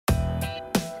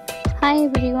Hi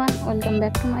everyone, welcome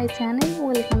back to my channel.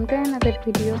 Welcome to another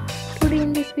video. Today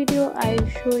in this video I'll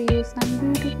show you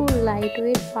some beautiful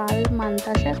lightweight pearl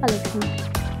mantasha collection.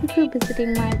 If you're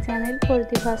visiting my channel for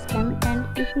the first time and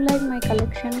if you like my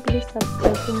collection, please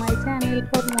subscribe to my channel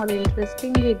for more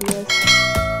interesting videos.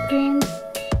 Friends,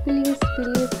 please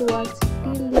watch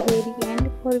till the very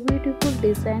end for beautiful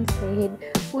designs ahead.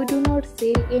 We do not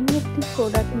sell any of the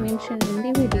product mentioned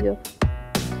in the video.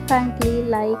 Kindly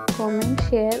like, comment,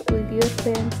 share with your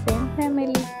friends and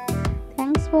family.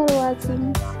 Thanks for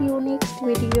watching. See you next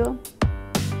video.